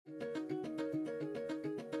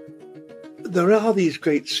There are these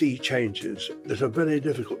great sea changes that are very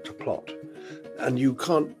difficult to plot, and you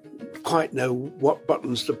can't quite know what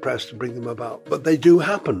buttons to press to bring them about, but they do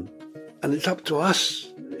happen. And it's up to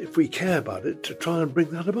us, if we care about it, to try and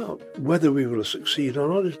bring that about. Whether we will succeed or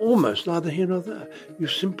not is almost neither here nor there. You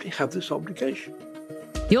simply have this obligation.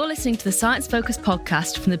 You're listening to the Science Focus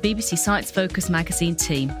podcast from the BBC Science Focus magazine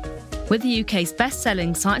team. We're the UK's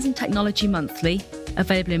best-selling science and technology monthly,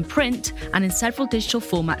 available in print and in several digital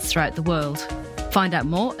formats throughout the world. Find out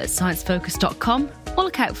more at sciencefocus.com or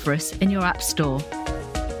look out for us in your app store.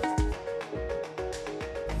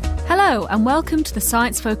 Hello and welcome to the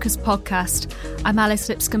Science Focus podcast. I'm Alice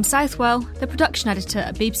Lipscomb-Southwell, the production editor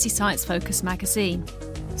at BBC Science Focus magazine.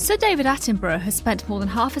 Sir David Attenborough has spent more than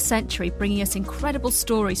half a century bringing us incredible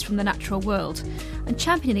stories from the natural world and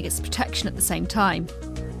championing its protection at the same time.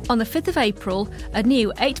 On the 5th of April, a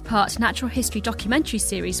new 8-part natural history documentary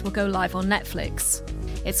series will go live on Netflix.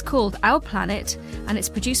 It's called Our Planet, and it's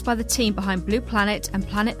produced by the team behind Blue Planet and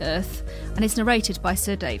Planet Earth, and is narrated by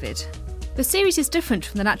Sir David. The series is different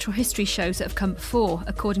from the natural history shows that have come before,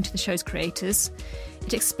 according to the show's creators.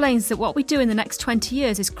 It explains that what we do in the next 20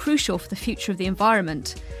 years is crucial for the future of the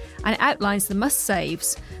environment, and it outlines the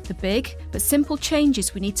must-saves, the big but simple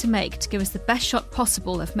changes we need to make to give us the best shot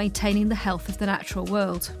possible of maintaining the health of the natural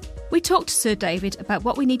world. We talked to Sir David about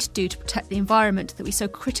what we need to do to protect the environment that we so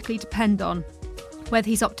critically depend on, whether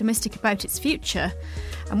he's optimistic about its future,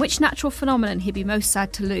 and which natural phenomenon he'd be most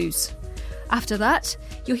sad to lose. After that,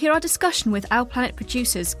 you'll hear our discussion with Our Planet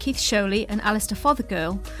producers Keith Sholey and Alistair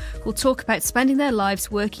Fothergill, who'll talk about spending their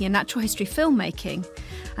lives working in natural history filmmaking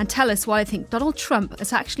and tell us why I think Donald Trump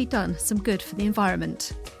has actually done some good for the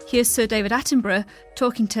environment. Here's Sir David Attenborough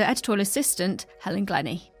talking to editorial assistant Helen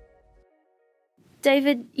Glennie.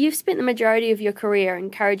 David, you've spent the majority of your career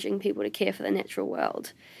encouraging people to care for the natural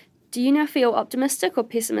world. Do you now feel optimistic or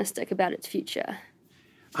pessimistic about its future?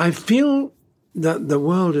 I feel that the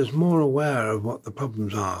world is more aware of what the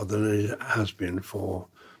problems are than it has been for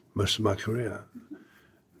most of my career.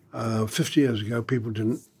 50 years ago, people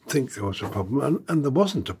didn't think there was a problem, and there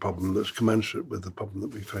wasn't a problem that's commensurate with the problem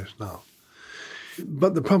that we face now.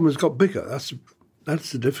 But the problem has got bigger. That's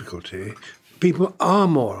the difficulty. People are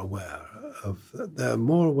more aware they're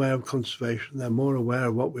more aware of conservation, they're more aware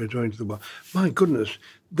of what we're doing to the world. My goodness,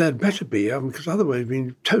 they'd better be, because otherwise we've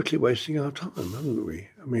been totally wasting our time, haven't we?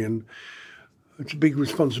 I mean, it's a big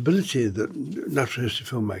responsibility that natural history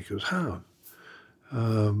filmmakers have.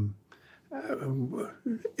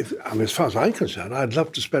 As far as I'm concerned, I'd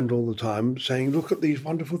love to spend all the time saying, look at these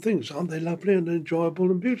wonderful things. Aren't they lovely and enjoyable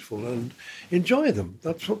and beautiful? And enjoy them.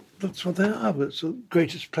 That's what they are. It's the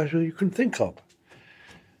greatest pleasure you can think of.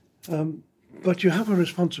 But you have a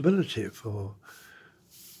responsibility for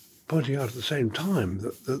pointing out at the same time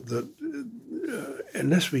that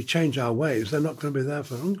unless we change our ways, they're not going to be there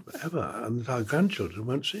forever, and that our grandchildren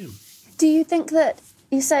won't see them. Do you think that,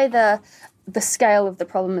 you say the scale of the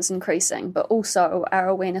problem is increasing, but also our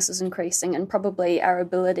awareness is increasing and probably our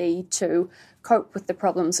ability to cope with the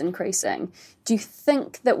problems increasing. Do you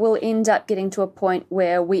think that we'll end up getting to a point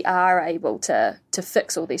where we are able to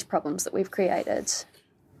fix all these problems that we've created?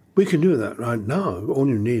 We can do that right now. All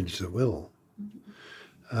you need is the will.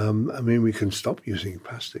 We can stop using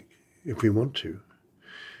plastic if we want to.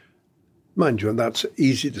 Mind you, that's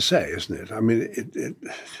easy to say, isn't it?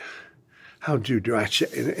 How do you do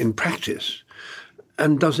actually in practice?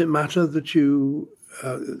 And does it matter that you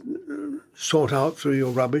sort out through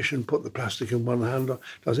your rubbish and put the plastic in one hand? Or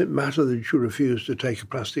does it matter that you refuse to take a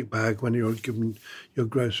plastic bag when you're given your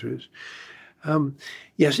groceries?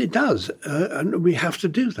 Yes, it does, and we have to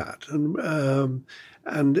do that.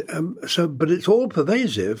 But it's all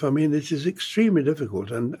pervasive. It is extremely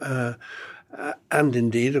difficult, and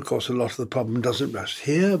indeed, of course, a lot of the problem doesn't rest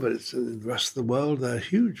here, but it's in the rest of the world. There are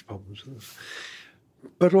huge problems.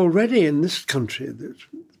 But already in this country,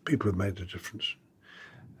 people have made a difference.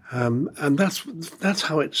 And that's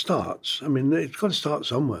how it starts. It's got to start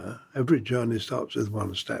somewhere. Every journey starts with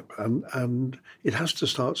one step, and it has to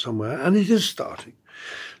start somewhere, and it is starting.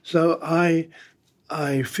 So I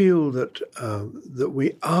feel that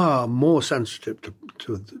we are more sensitive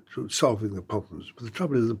to solving the problems. But the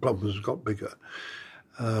trouble is the problems have got bigger.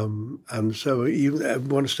 And so even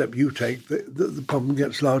one step you take, the problem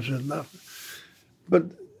gets larger than that.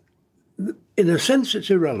 But in a sense,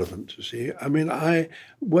 it's irrelevant, you see.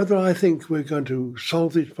 Whether I think we're going to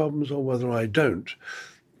solve these problems or whether I don't,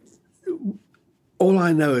 all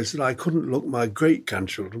I know is that I couldn't look my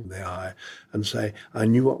great-grandchildren in the eye and say, I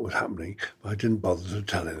knew what was happening, but I didn't bother to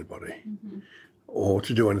tell anybody or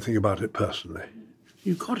to do anything about it personally.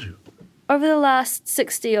 You've got to. over the last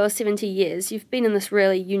 60 or 70 years, you've been in this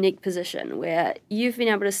really unique position where you've been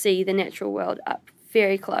able to see the natural world up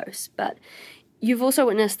very close, but you've also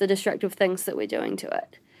witnessed the destructive things that we're doing to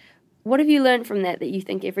it. What have you learned from that you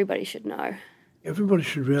think everybody should know? Everybody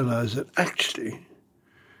should realise that actually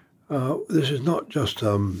this is not just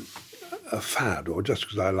a fad or just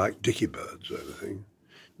because I like dicky birds or anything.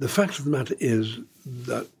 The fact of the matter is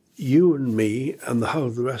that you and me and the whole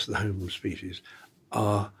of the rest of the Homo species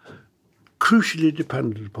are crucially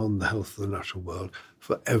dependent upon the health of the natural world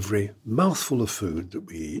for every mouthful of food that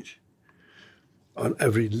we eat, on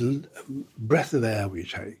every breath of air we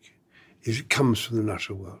take. It comes from the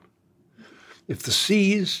natural world. If the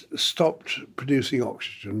seas stopped producing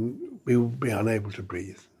oxygen, we would be unable to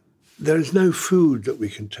breathe. There is no food that we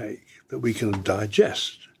can take, that we can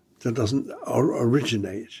digest, that doesn't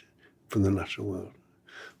originate from the natural world.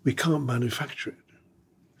 We can't manufacture it.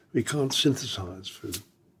 We can't synthesize food.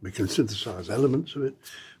 We can synthesize elements of it,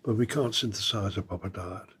 but we can't synthesize a proper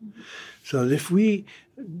diet. Mm-hmm. So if we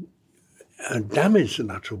damage the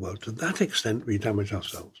natural world, to that extent we damage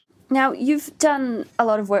ourselves. Now, you've done a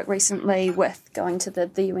lot of work recently with going to the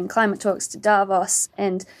UN climate talks, to Davos,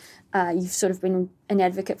 and you've sort of been an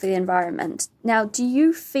advocate for the environment. Now, do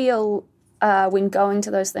you feel when going to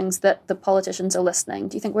those things that the politicians are listening?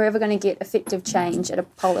 Do you think we're ever going to get effective change at a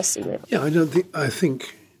policy level? Yeah, I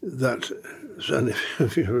think that, certainly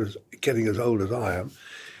if you're getting as old as I am,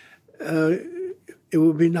 it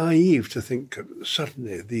would be naive to think that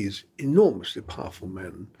suddenly these enormously powerful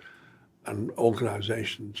men and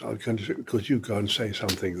organisations are going to, because you go and say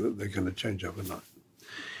something, that they're going to change overnight.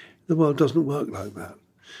 The world doesn't work like that.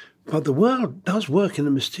 But the world does work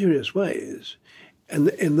in mysterious ways, and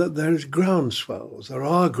in that there is groundswells. There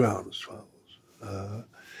are groundswells.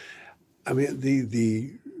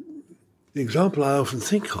 The example I often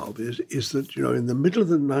think of is that, in the middle of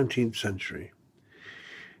the 19th century,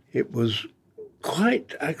 it was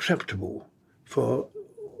quite acceptable for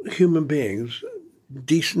human beings,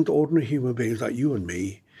 decent, ordinary human beings like you and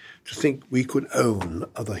me, to think we could own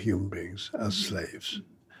other human beings as slaves,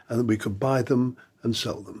 and that we could buy them and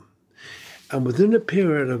sell them. And within a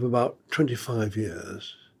period of about 25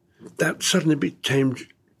 years, that suddenly became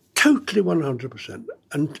totally 100%,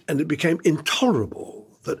 and it became intolerable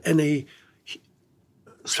that any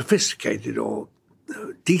sophisticated or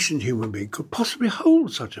decent human being could possibly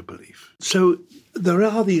hold such a belief. So there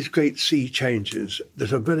are these great sea changes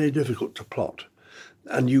that are very difficult to plot,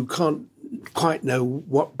 and you can't quite know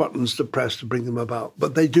what buttons to press to bring them about,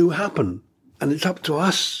 but they do happen. And it's up to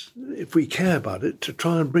us, if we care about it, to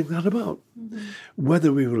try and bring that about. Mm-hmm.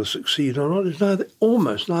 Whether we will succeed or not is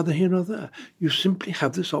almost neither here nor there. You simply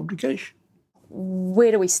have this obligation.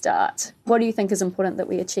 Where do we start? What do you think is important that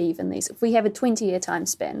we achieve in these? If we have a 20-year time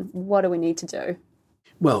span, what do we need to do?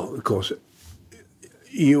 Well, of course,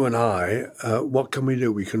 you and I, what can we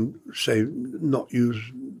do? We can say not use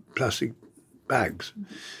plastic bags.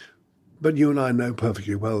 Mm-hmm. But you and I know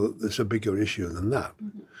perfectly well that there's a bigger issue than that.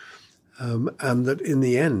 Mm-hmm. And that in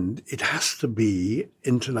the end, it has to be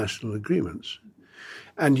international agreements.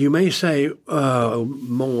 And you may say,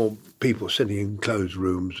 more people sitting in closed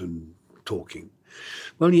rooms and talking.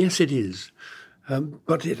 Well, yes, it is.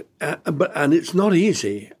 But it's not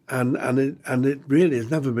easy, and it really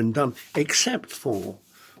has never been done, except for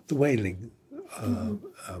the whaling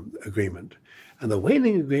agreement. And the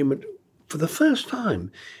whaling agreement, for the first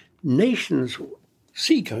time, nations,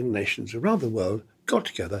 seagoing nations around the world, got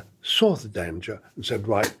together, saw the danger, and said,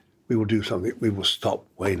 right, we will do something, we will stop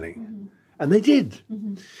whaling. Mm-hmm. And they did.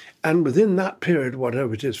 Mm-hmm. And within that period,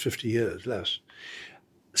 whatever it is, 50 years less,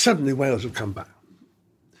 suddenly whales have come back.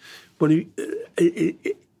 Well,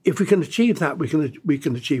 if we can achieve that, we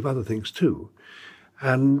can achieve other things too.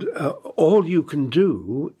 And all you can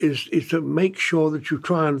do is to make sure that you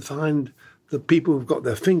try and find the people who've got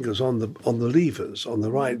their fingers on the levers, on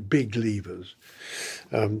the right big levers,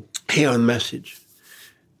 hear the message.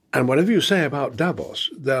 And whatever you say about Davos,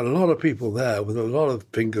 there are a lot of people there with a lot of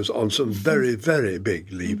fingers on some very, very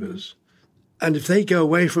big levers. Mm-hmm. And if they go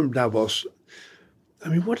away from Davos, I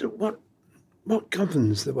mean, what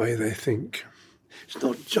governs the way they think? It's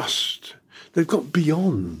not just, they've got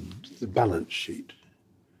beyond the balance sheet.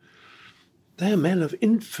 They're men of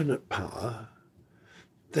infinite power.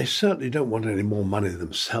 They certainly don't want any more money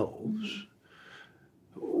themselves.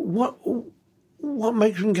 What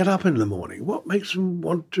makes them get up in the morning? What makes them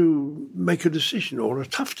want to make a decision or a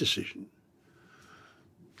tough decision?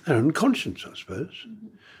 Their own conscience, I suppose. Mm-hmm.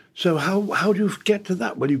 So how do you get to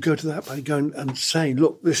that? Well, you go to that by going and saying,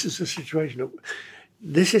 look, this is the situation.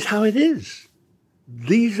 This is how it is.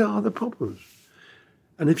 These are the problems.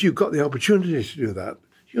 And if you've got the opportunity to do that,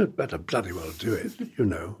 you'd better bloody well do it, you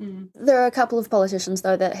know. There are a couple of politicians,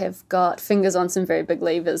 though, that have got fingers on some very big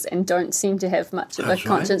levers and don't seem to have much of a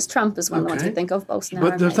conscience. Right. Trump is one of the ones we think of, Bolsonaro.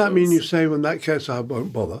 But does that mean you say, in that case, I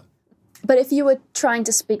won't bother? But if you were trying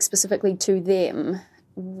to speak specifically to them,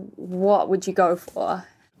 what would you go for?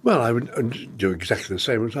 Well, I would do exactly the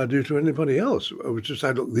same as I do to anybody else. I would just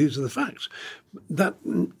say, look, these are the facts. But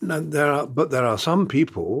there are some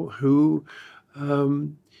people who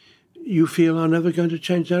you feel are never going to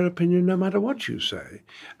change their opinion no matter what you say.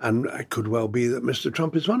 And it could well be that Mr.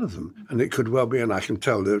 Trump is one of them. And it could well be, and I can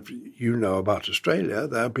tell that you know about Australia,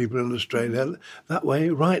 there are people in Australia that way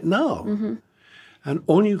right now. Mm-hmm. And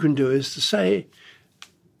all you can do is to say,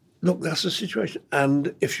 look, that's the situation.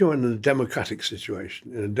 And if you're in a democratic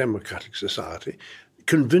situation, in a democratic society,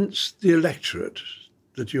 convince the electorate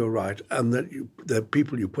that you're right and that the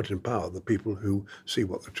people you put in power, the people who see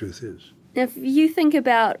what the truth is. Now, if you think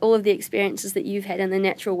about all of the experiences that you've had in the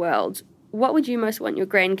natural world, what would you most want your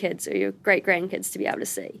grandkids or your great-grandkids to be able to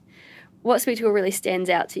see? What spectacle really stands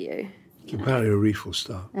out to you? The Barrier Reef will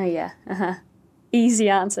start. Oh, yeah. Uh-huh. Easy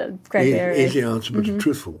answer, Great Barrier Reef. Easy answer, but a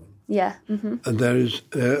truthful one. Yeah. Mm-hmm. And there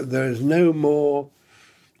is no more...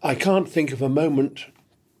 I can't think of a moment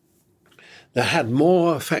that had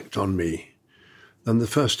more effect on me than the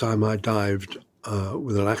first time I dived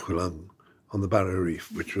with an aqualung on the Barrier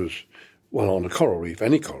Reef, which was, well, on a coral reef,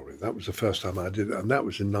 any coral reef. That was the first time I did it, and that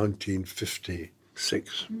was in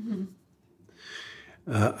 1956. Mm-hmm.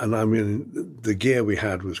 And I mean, the gear we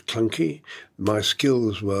had was clunky. My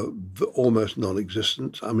skills were almost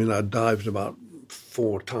non-existent. I mean, I dived about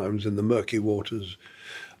 4 times in the murky waters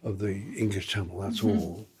of the English Channel, that's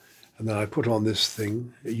all. And then I put on this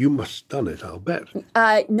thing. You must have done it, I'll bet.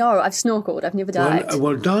 No, I've snorkeled. I've never dived.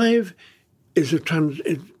 Well, dive is a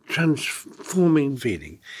transforming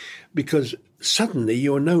feeling because suddenly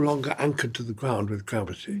you are no longer anchored to the ground with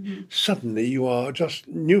gravity. Mm-hmm. Suddenly you are just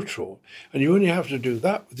neutral. And you only have to do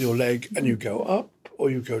that with your leg and you go up or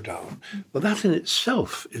you go down. But that in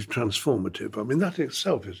itself is transformative. I mean, that in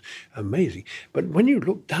itself is amazing. But when you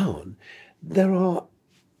look down, there are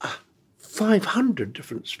 500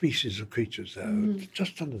 different species of creatures there,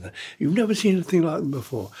 just under there. You've never seen anything like them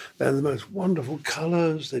before. They're the most wonderful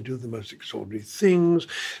colours. They do the most extraordinary things.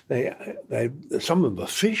 Some of them are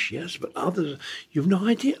fish, yes, but others, you've no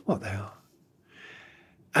idea what they are.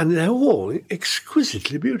 And they're all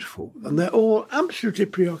exquisitely beautiful, and they're all absolutely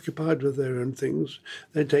preoccupied with their own things.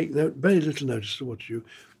 They take very little notice of what you...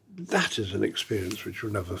 That is an experience which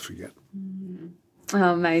you'll never forget.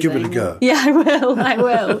 Oh, amazing. Give it a go. Yeah, I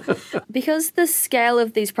will. Because the scale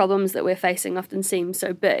of these problems that we're facing often seems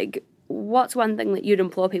so big, what's one thing that you'd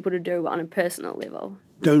implore people to do on a personal level?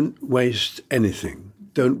 Don't waste anything.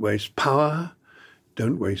 Don't waste power,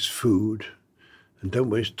 don't waste food, and don't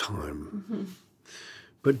waste time. Mm-hmm.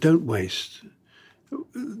 But don't waste.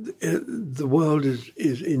 The world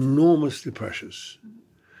is enormously precious,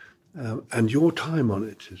 and your time on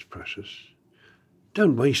it is precious.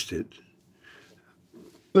 Don't waste it.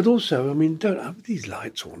 But also, I mean, don't have these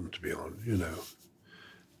lights on to be on, you know.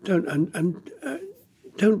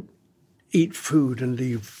 Don't eat food and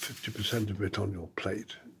leave 50% of it on your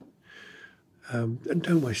plate. And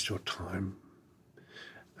don't waste your time.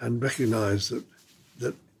 And recognise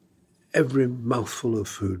that every mouthful of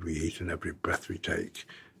food we eat and every breath we take,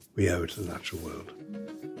 we owe to the natural world.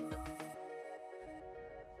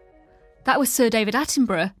 That was Sir David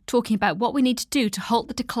Attenborough talking about what we need to do to halt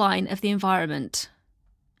the decline of the environment.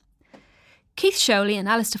 Keith Sholey and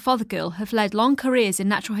Alistair Fothergill have led long careers in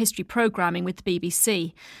natural history programming with the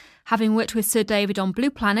BBC, having worked with Sir David on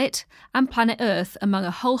Blue Planet and Planet Earth, among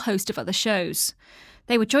a whole host of other shows.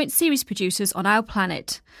 They were joint series producers on Our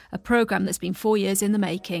Planet, a programme that's been 4 years in the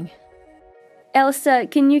making. Alistair,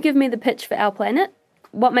 can you give me the pitch for Our Planet?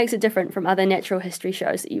 What makes it different from other natural history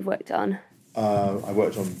shows that you've worked on? I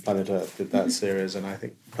worked on Planet Earth with that series, and I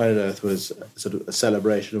think Planet Earth was sort of a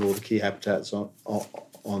celebration of all the key habitats on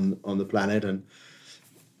the planet. And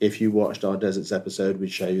if you watched our deserts episode,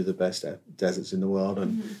 we'd show you the best deserts in the world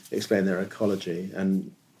and explain their ecology.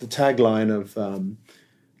 And the tagline of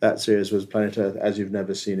that series was Planet Earth as you've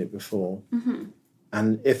never seen it before. Mm-hmm.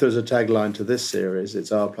 And if there's a tagline to this series,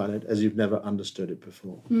 it's Our Planet as you've never understood it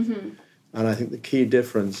before. Mm-hmm. And I think the key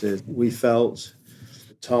difference is we felt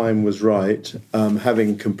time was right,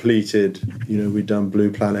 having completed, we'd done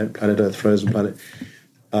Blue Planet, Planet Earth, Frozen Planet,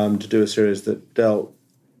 to do a series that dealt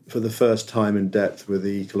for the first time in depth with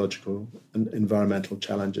the ecological and environmental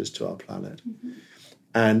challenges to our planet. Mm-hmm.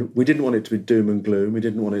 And we didn't want it to be doom and gloom. We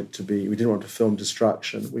didn't want to film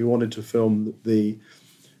destruction. We wanted to film the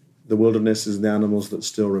wilderness and the animals that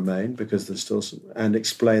still remain, because there's still some, and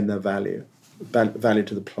explain their value. value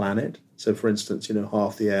to the planet. So, for instance,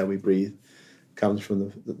 half the air we breathe comes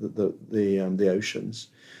from the oceans.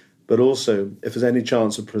 But also, if there's any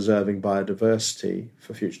chance of preserving biodiversity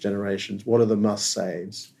for future generations, what are the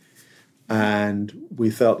must-saves? And we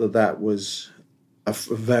felt that was a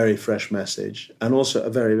very fresh message, and also a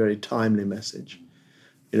very, very timely message.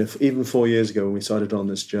 Even 4 years ago when we started on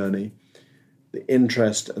this journey, the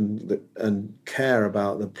interest and care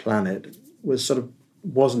about the planet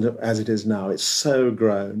wasn't as it is now. It's so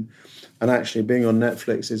grown. And actually being on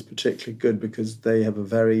Netflix is particularly good because they have a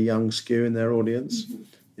very young skew in their audience.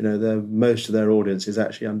 Most of their audience is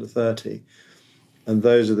actually under 30. And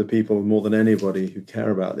those are the people more than anybody who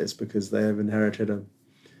care about this because they have inherited a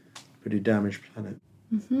pretty damaged planet.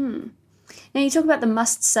 Mm-hmm. Now you talk about the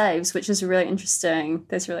must-saves, which is really interesting.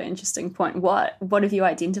 That's a really interesting point. What have you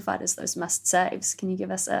identified as those must-saves? Can you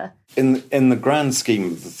give us a... In the grand scheme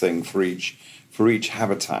of the thing, for each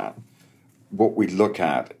habitat, what we look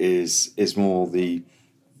at is more the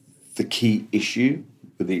key issue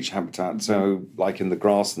with each habitat. So, like in the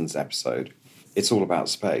grasslands episode, it's all about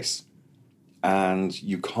space. And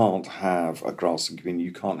you can't have a grassland community,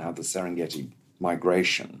 you can't have the Serengeti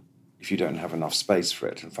migration if you don't have enough space for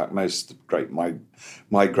it. In fact, most great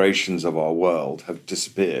migrations of our world have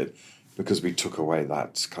disappeared because we took away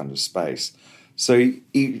that kind of space. So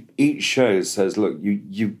each show says, look,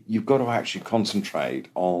 you've got to actually concentrate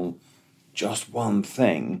on just one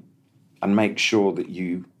thing and make sure that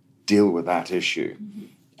you deal with that issue. Mm-hmm.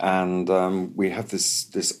 And we have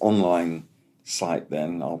this online site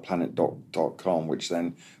then, ourplanet.com, which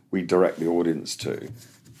then we direct the audience to,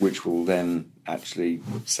 which will then actually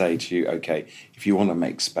say to you, okay, if you want to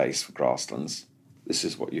make space for grasslands, this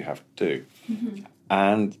is what you have to do. Mm-hmm.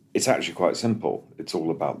 And it's actually quite simple. It's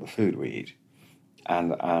all about the food we eat.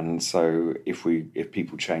 And so if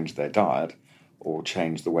people change their diet or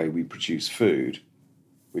change the way we produce food,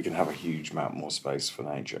 we can have a huge amount more space for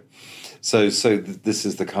nature. So this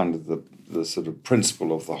is the kind of the sort of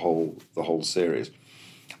principle of the whole series.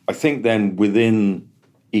 I think then within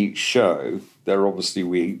each show, there obviously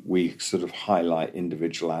we sort of highlight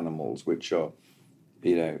individual animals which are,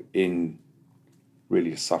 in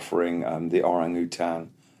really suffering. The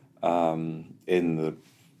orangutan in the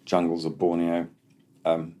jungles of Borneo,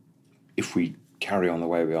 if we carry on the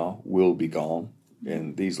way we are, will be gone.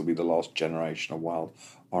 And these will be the last generation of wild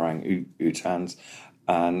orangutans,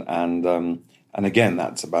 and again,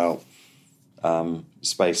 that's about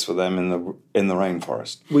space for them in the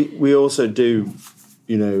rainforest. We also do,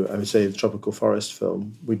 I would say the tropical forest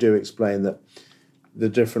film, we do explain that the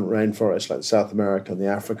different rainforests, like South America and the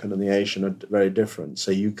African and the Asian, are very different.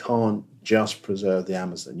 So you can't just preserve the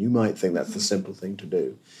Amazon. You might think that's the simple thing to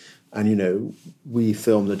do. And, we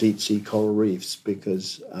film the deep sea coral reefs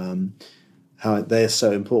because how they're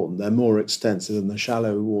so important. They're more extensive than the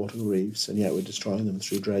shallow water reefs, and yet we're destroying them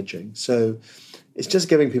through dredging. So it's just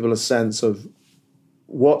giving people a sense of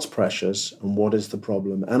what's precious and what is the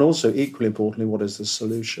problem, and also, equally importantly, what is the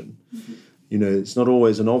solution. Mm-hmm. It's not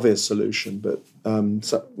always an obvious solution, but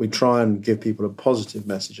so we try and give people a positive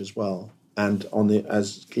message as well. And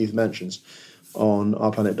as Keith mentions, on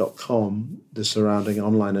ourplanet.com, the surrounding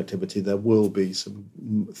online activity, there will be some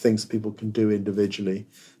things that people can do individually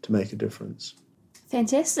to make a difference.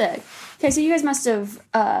 Fantastic. Okay, so you guys must have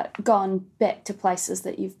gone back to places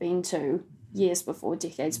that you've been to years before,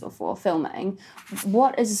 decades before filming.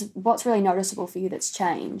 What's really noticeable for you that's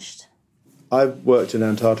changed? I've worked in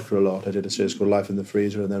Antarctica a lot. I did a series called Life in the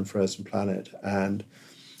Freezer and then Frozen Planet, and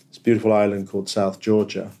it's a beautiful island called South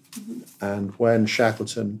Georgia. Mm-hmm. And when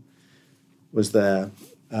Shackleton was there,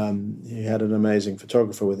 he had an amazing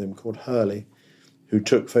photographer with him called Hurley, who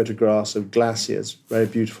took photographs of glaciers, very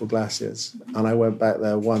beautiful glaciers. Mm-hmm. And I went back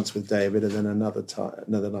there once with David, and then another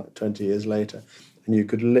 20 years later, and you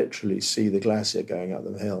could literally see the glacier going up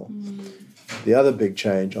the hill. Mm-hmm. The other big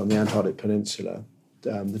change on the Antarctic Peninsula,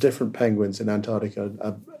 the different penguins in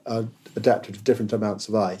Antarctica are adapted to different amounts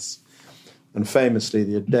of ice. And famously,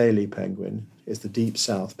 the Adelie penguin is the deep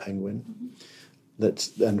south penguin. Mm-hmm. That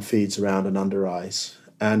then feeds around and under ice.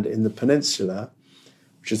 And in the peninsula,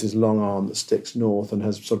 which is this long arm that sticks north and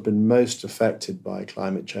has sort of been most affected by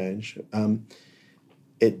climate change, the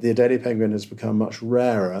Adelie penguin has become much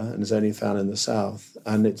rarer and is only found in the south.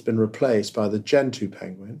 And it's been replaced by the Gentoo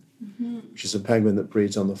penguin, mm-hmm. which is a penguin that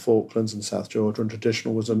breeds on the Falklands and South Georgia, and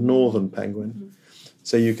traditional was a northern penguin. Mm-hmm.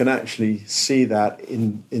 So you can actually see that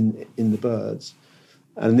in the birds.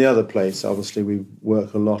 And the other place, obviously, we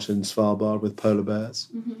work a lot in Svalbard with polar bears.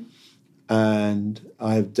 Mm-hmm. And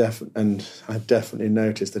I've definitely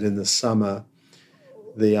noticed that in the summer,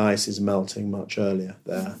 the ice is melting much earlier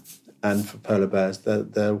there. and for polar bears,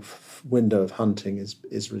 their window of hunting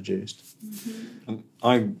is reduced. And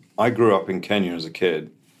I grew up in Kenya as a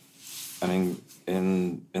kid, and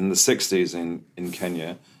in the 60s in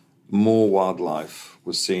Kenya, more wildlife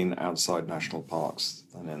was seen outside national parks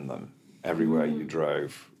than in them. Everywhere you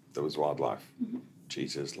drove, there was wildlife.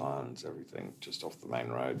 Cheetahs, lions, everything, just off the main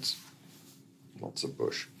roads. Lots of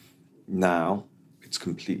bush. Now, it's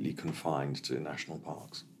completely confined to national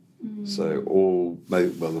parks. So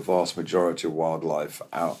the vast majority of wildlife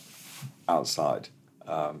outside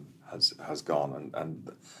has gone,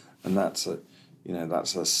 and that's a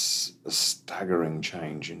staggering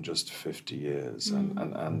change in just 50 years,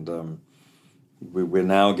 and we're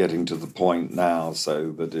now getting to the point now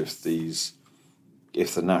so that if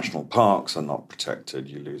the national parks are not protected,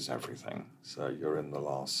 you lose everything. So you're in the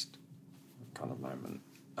last kind of moment.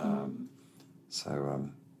 So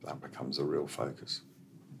that becomes a real focus.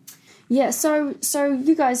 Yeah, so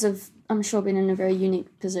you guys have, I'm sure, been in a very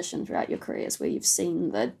unique position throughout your careers where you've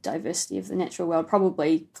seen the diversity of the natural world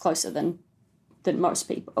probably closer than most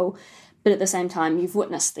people, but at the same time you've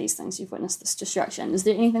witnessed these things, you've witnessed this destruction. Is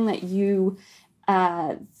there anything that you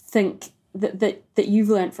think that you've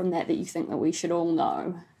learned from that you think that we should all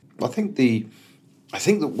know? I think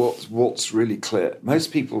that what's really clear,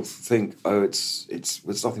 most people think, it's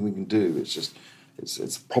nothing we can do,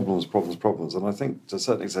 it's problems, and I think to a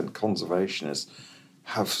certain extent conservationists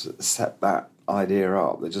have set that idea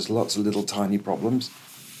up. There's just lots of little tiny problems.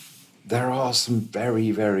 There are some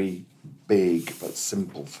very, very big but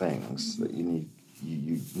simple things that you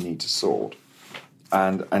need to sort,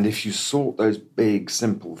 and if you sort those big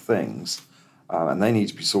simple things, and they need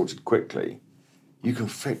to be sorted quickly, you can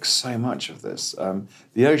fix so much of this.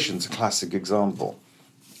 The ocean's a classic example.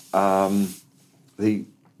 The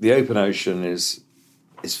open ocean is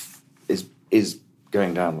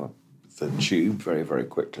going down the tube very, very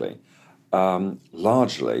quickly,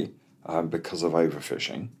 largely because of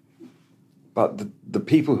overfishing. But the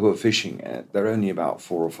people who are fishing it, there are only about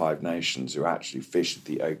 4 or 5 nations who actually fish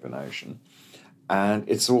the open ocean, and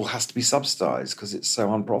it all has to be subsidised because it's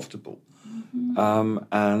so unprofitable.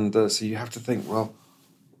 So you have to think, well,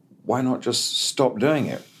 why not just stop doing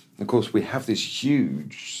it? And of course, we have this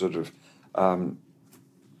huge sort of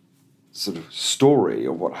story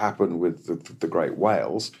of what happened with the great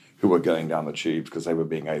whales who were going down the tubes because they were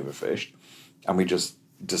being overfished, and we just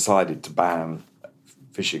decided to ban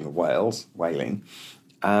fishing of whaling,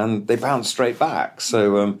 and they bounced straight back.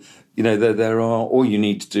 So there are all you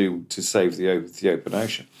need to do to save the open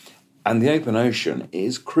ocean, and the open ocean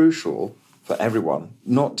is crucial for everyone,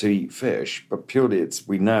 not to eat fish, but purely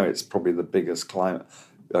we know it's probably the biggest climate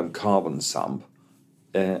carbon sump.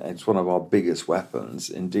 It's one of our biggest weapons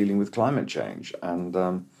in dealing with climate change.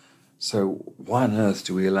 And so why on earth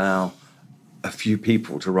do we allow a few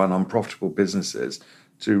people to run unprofitable businesses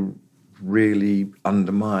to really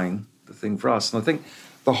undermine the thing for us? And I think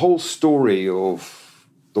the whole story of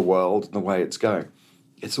the world and the way it's going,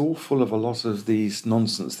 it's all full of a lot of these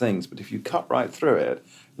nonsense things. But if you cut right through it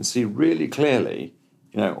and see really clearly,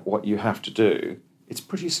 what you have to do, it's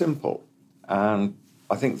pretty simple. And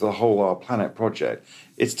I think the whole Our Planet project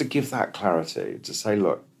is to give that clarity, to say,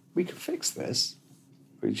 look, we can fix this,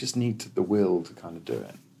 but you just need the will to kind of do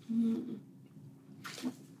it.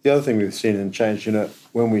 The other thing we've seen in change,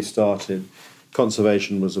 when we started,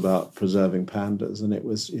 conservation was about preserving pandas, and it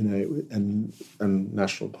was, and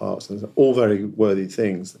national parks, and all very worthy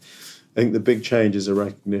things. I think the big change is a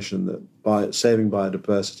recognition that saving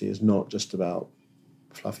biodiversity is not just about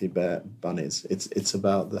fluffy bear bunnies. It's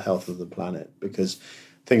about the health of the planet, because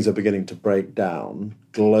things are beginning to break down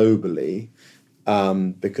globally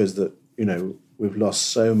because we've lost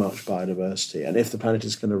so much biodiversity. And if the planet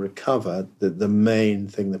is going to recover, the main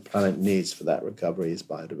thing the planet needs for that recovery is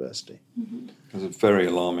biodiversity. There's a very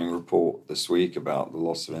alarming report this week about the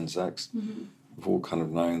loss of insects. We've all kind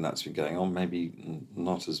of known that's been going on, maybe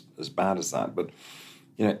not as bad as that, but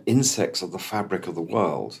insects are the fabric of the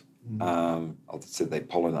world. Obviously they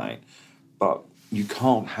pollinate, but you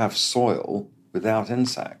can't have soil without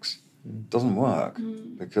insects. It doesn't work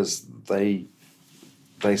because they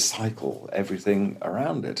cycle everything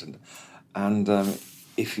around it, and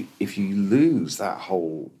if you lose that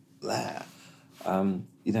whole layer,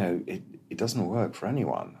 it doesn't work for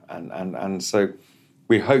anyone, and so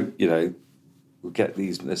we hope we'll get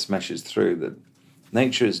this message through that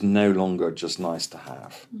nature is no longer just nice to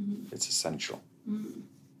have; it's essential.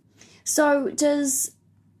 So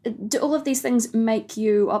do all of these things make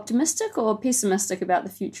you optimistic or pessimistic about the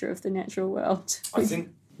future of the natural world? I think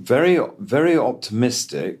very, very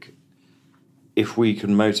optimistic if we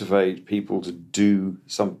can motivate people to do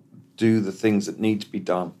the things that need to be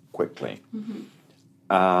done quickly.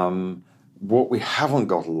 What we haven't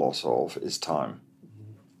got a lot of is time.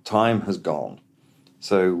 Time has gone.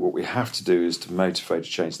 So what we have to do is to motivate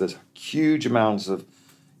change. There's huge amounts of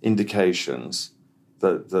indications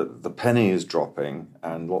that the penny is dropping,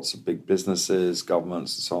 and lots of big businesses,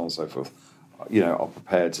 governments, and so on and so forth, are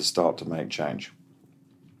prepared to start to make change.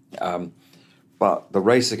 But the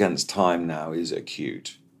race against time now is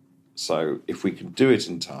acute. So if we can do it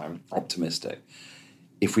in time, optimistic.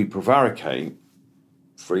 If we prevaricate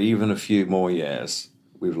for even a few more years,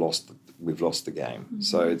 we've lost the game.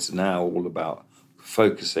 So it's now all about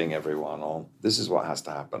focusing everyone on this is what has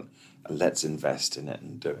to happen, and let's invest in it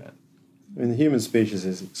and do it. I mean, the human species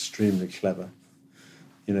is extremely clever.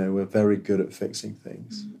 We're very good at fixing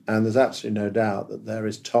things. And there's absolutely no doubt that there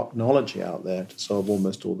is technology out there to solve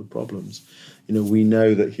almost all the problems. We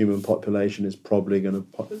know that human population is probably going to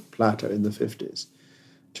plateau in the 50s,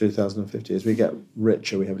 2050. As we get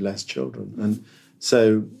richer, we have less children. And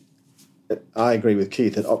so I agree with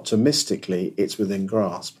Keith that optimistically it's within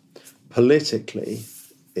grasp. Politically,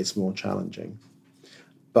 it's more challenging.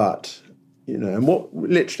 But,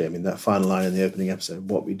 and that final line in the opening episode,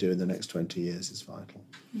 what we do in the next 20 years is vital.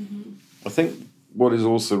 I think what is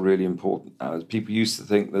also really important now is people used to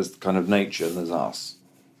think there's kind of nature and there's us.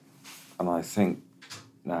 And I think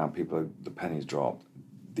now the pennies dropped.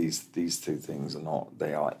 These two things are not,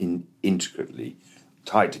 they are intricately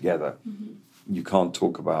tied together. You can't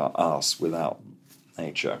talk about us without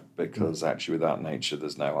nature, because actually without nature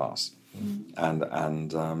there's no us.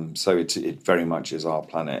 And so it very much is our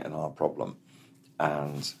planet and our problem.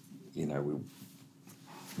 And,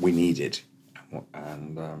 we need it.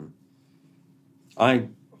 And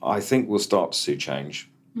I think we'll start to see change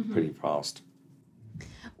pretty fast.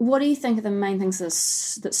 What do you think are the main things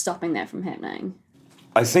that's stopping that from happening?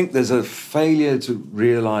 I think there's a failure to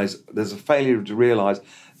realise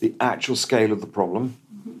the actual scale of the problem.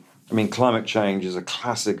 I mean, climate change is a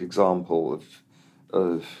classic example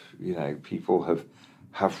of people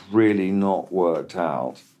have really not worked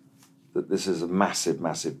out that this is a massive,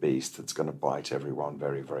 massive beast that's going to bite everyone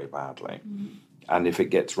very, very badly. And if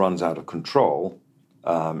it runs out of control,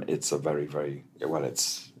 it's a very, very,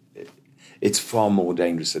 it's far more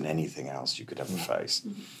dangerous than anything else you could ever face.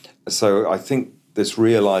 So I think this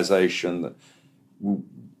realization that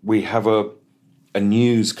we have a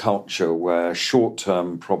news culture where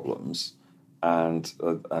short-term problems and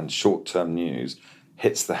short-term news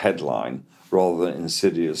hits the headline rather than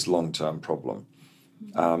insidious long-term problem.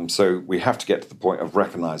 So we have to get to the point of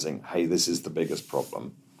recognizing, hey, this is the biggest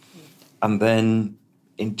problem. And then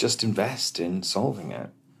just invest in solving it.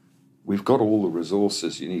 We've got all the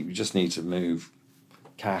resources you need. We just need to move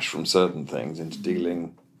cash from certain things into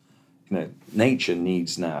dealing. Nature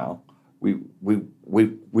needs now.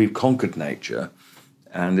 We've conquered nature,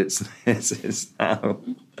 and it's now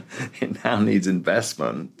it now needs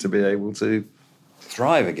investment to be able to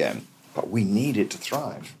thrive again. But we need it to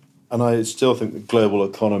thrive. And I still think that global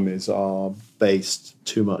economies are based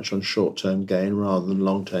too much on short-term gain rather than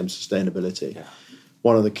long-term sustainability. Yeah.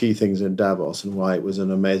 One of the key things in Davos, and why it was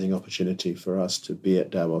an amazing opportunity for us to be at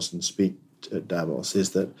Davos and speak at Davos,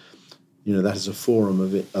 is that that is a forum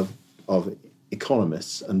of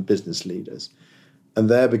economists and business leaders, and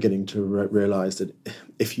they're beginning to realise that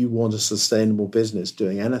if you want a sustainable business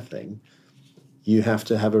doing anything, you have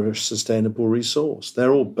to have a sustainable resource.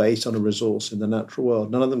 They're all based on a resource in the natural world.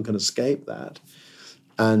 None of them can escape that.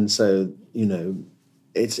 And so,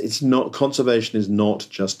 it's not, conservation is not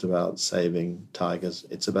just about saving tigers.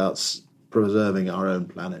 It's about preserving our own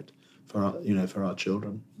planet for our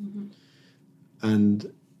children.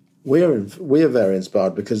 And we are very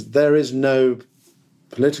inspired because there is no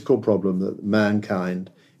political problem that mankind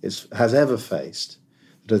has ever faced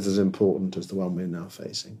that is as important as the one we're now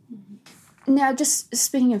facing. Now, just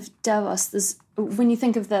speaking of Davos, when you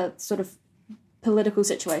think of the sort of political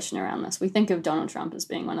situation around this, we think of Donald Trump as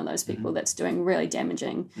being one of those people that's doing really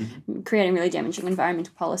damaging, creating really damaging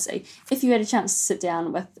environmental policy. If you had a chance to sit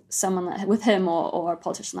down with someone with him or a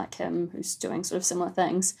politician like him who's doing sort of similar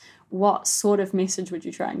things, what sort of message would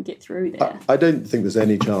you try and get through there? I don't think there's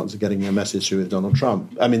any chance of getting a message through with Donald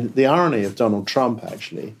Trump. I mean, the irony of Donald Trump,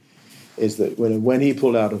 actually, is that when he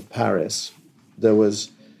pulled out of Paris, there was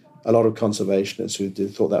a lot of conservationists who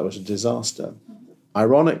thought that was a disaster.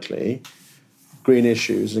 Ironically, green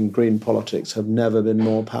issues and green politics have never been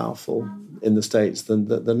more powerful in the States than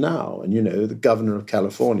now. And, the governor of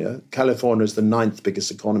California is the 9th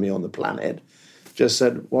biggest economy on the planet, just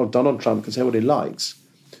said, well, Donald Trump can say what he likes.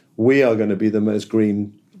 We are going to be the most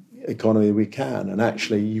green economy we can. And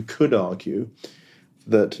actually, you could argue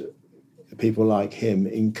that people like him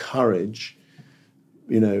encourage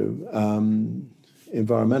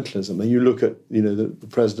environmentalism. And you look at, the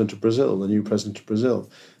president of Brazil, the new president of Brazil,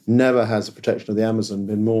 never has the protection of the Amazon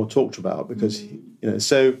been more talked about because,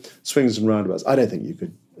 so swings and roundabouts. I don't think you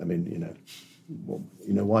could,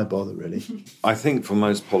 why bother really? I think for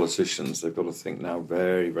most politicians, they've got to think now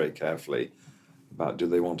very, very carefully about do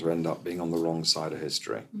they want to end up being on the wrong side of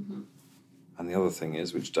history? Mm-hmm. And the other thing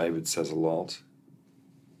is, which David says a lot,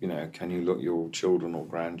 can you look your children or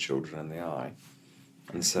grandchildren in the eye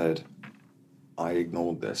and said, I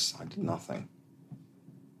ignored this, I did nothing.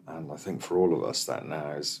 And I think for all of us that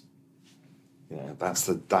now is, that's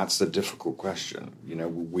the difficult question.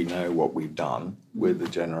 We know what we've done with the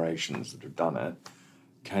generations that have done it.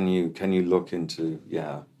 Can you look into,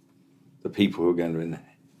 the people who are going to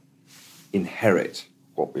inherit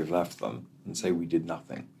what we've left them and say we did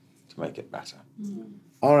nothing to make it better? Mm.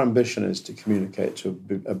 Our ambition is to communicate to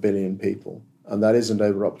a billion people, and that isn't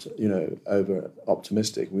over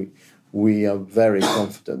optimistic. We are very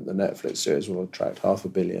confident the Netflix series will attract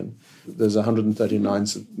 500 million. There's 139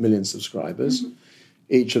 million subscribers. Mm-hmm.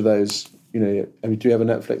 Each of those, do you have a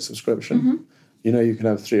Netflix subscription? Mm-hmm. You can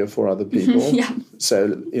have 3 or 4 other people. Yeah.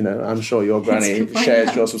 So, I'm sure your granny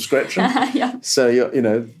shares your subscription. Yeah.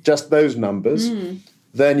 So, just those numbers. Mm.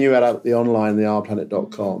 Then you add up the online, the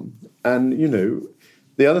ourplanet.com. And,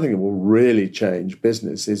 the other thing that will really change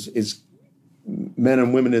business is men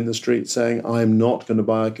and women in the street saying, I'm not going to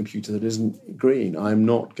buy a computer that isn't green. I'm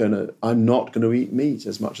not going to eat meat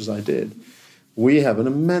as much as I did. We have an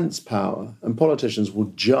immense power, and politicians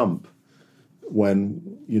will jump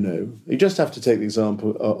when, you just have to take the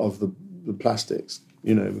example of the plastics,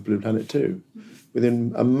 the Blue Planet 2.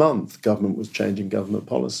 Within a month, government was changing government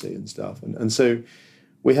policy and stuff. And so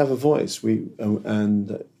we have a voice.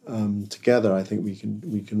 Together, I think we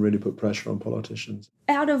can really put pressure on politicians.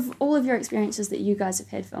 Out of all of your experiences that you guys have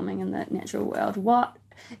had filming in the natural world,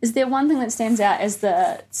 is there one thing that stands out as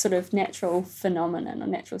the sort of natural phenomenon or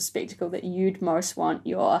natural spectacle that you'd most want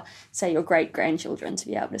your great-grandchildren to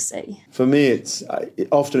be able to see? For me,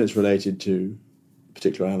 often it's related to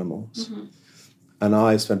particular animals. Mm-hmm. And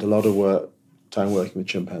I spent a lot of time working with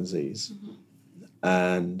chimpanzees. Mm-hmm.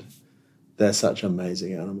 And they're such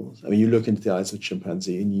amazing animals. I mean, you look into the eyes of a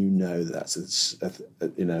chimpanzee and that's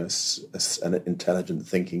an intelligent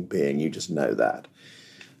thinking being. You just know that.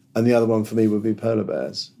 And the other one for me would be polar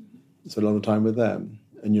bears. So a lot of time with them.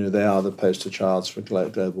 And, they are the poster childs for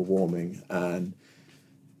global warming. And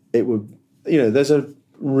it would, there's a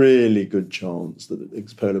really good chance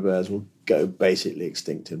that polar bears will go basically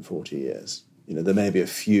extinct in 40 years. There may be a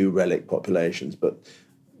few relic populations,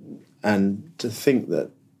 and to think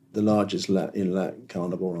that the largest land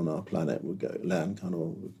carnivore on our planet would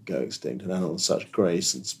go extinct, and animals such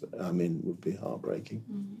grace would be heartbreaking.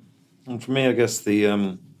 Mm-hmm. And for me, I guess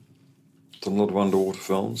done a lot of underwater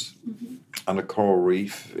films, mm-hmm. and a coral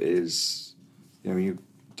reef is, you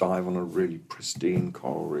dive on a really pristine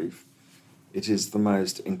coral reef. It is the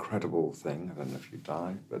most incredible thing. I don't know if you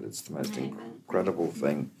dive, but it's the most incredible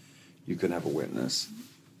thing you can ever witness.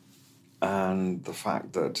 And the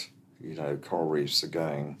fact that coral reefs are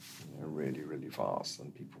going really, really fast,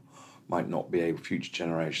 and people might not be able, future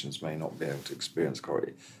generations may not be able to experience coral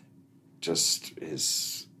reef,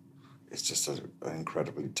 it's just an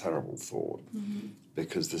incredibly terrible thought, mm-hmm.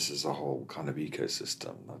 because this is a whole kind of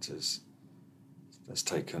ecosystem that's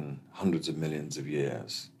taken hundreds of millions of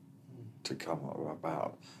years to come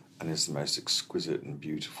about, and is the most exquisite and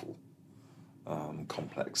beautiful,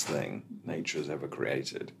 complex thing nature has ever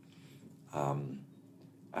created. And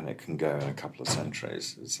it can go in a couple of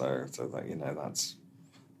centuries. So that,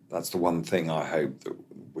 that's the one thing I hope that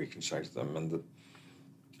we can show to them. And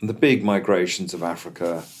the big migrations of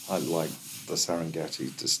Africa, like the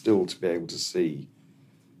Serengeti, to be able to see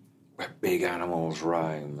where big animals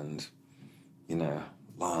roam, and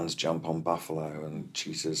lions jump on buffalo and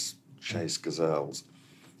cheetahs chase gazelles,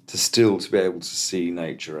 to be able to see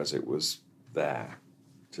nature as it was there,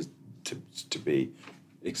 to be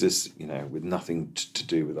exists, with nothing to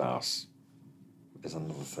do with us, is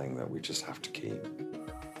another thing that we just have to keep.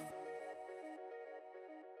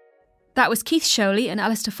 That was Keith Sholey and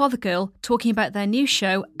Alistair Fothergill talking about their new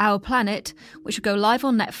show, Our Planet, which will go live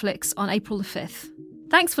on Netflix on April the 5th.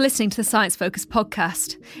 Thanks for listening to the Science Focus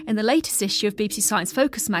podcast. In the latest issue of BBC Science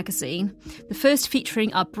Focus magazine, the first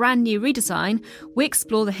featuring our brand new redesign, we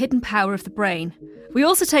explore the hidden power of the brain. We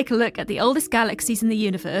also take a look at the oldest galaxies in the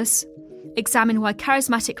universe, examine why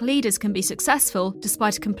charismatic leaders can be successful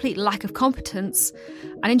despite a complete lack of competence,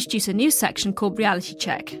 and introduce a new section called Reality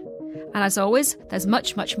Check. And as always, there's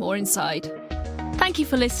much, much more inside. Thank you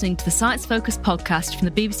for listening to the Science Focus podcast from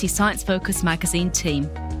the BBC Science Focus magazine team.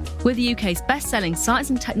 We're the UK's best-selling science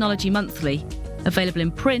and technology monthly, available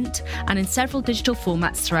in print and in several digital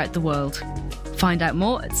formats throughout the world. Find out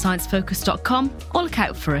more at sciencefocus.com or look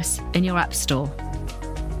out for us in your app store.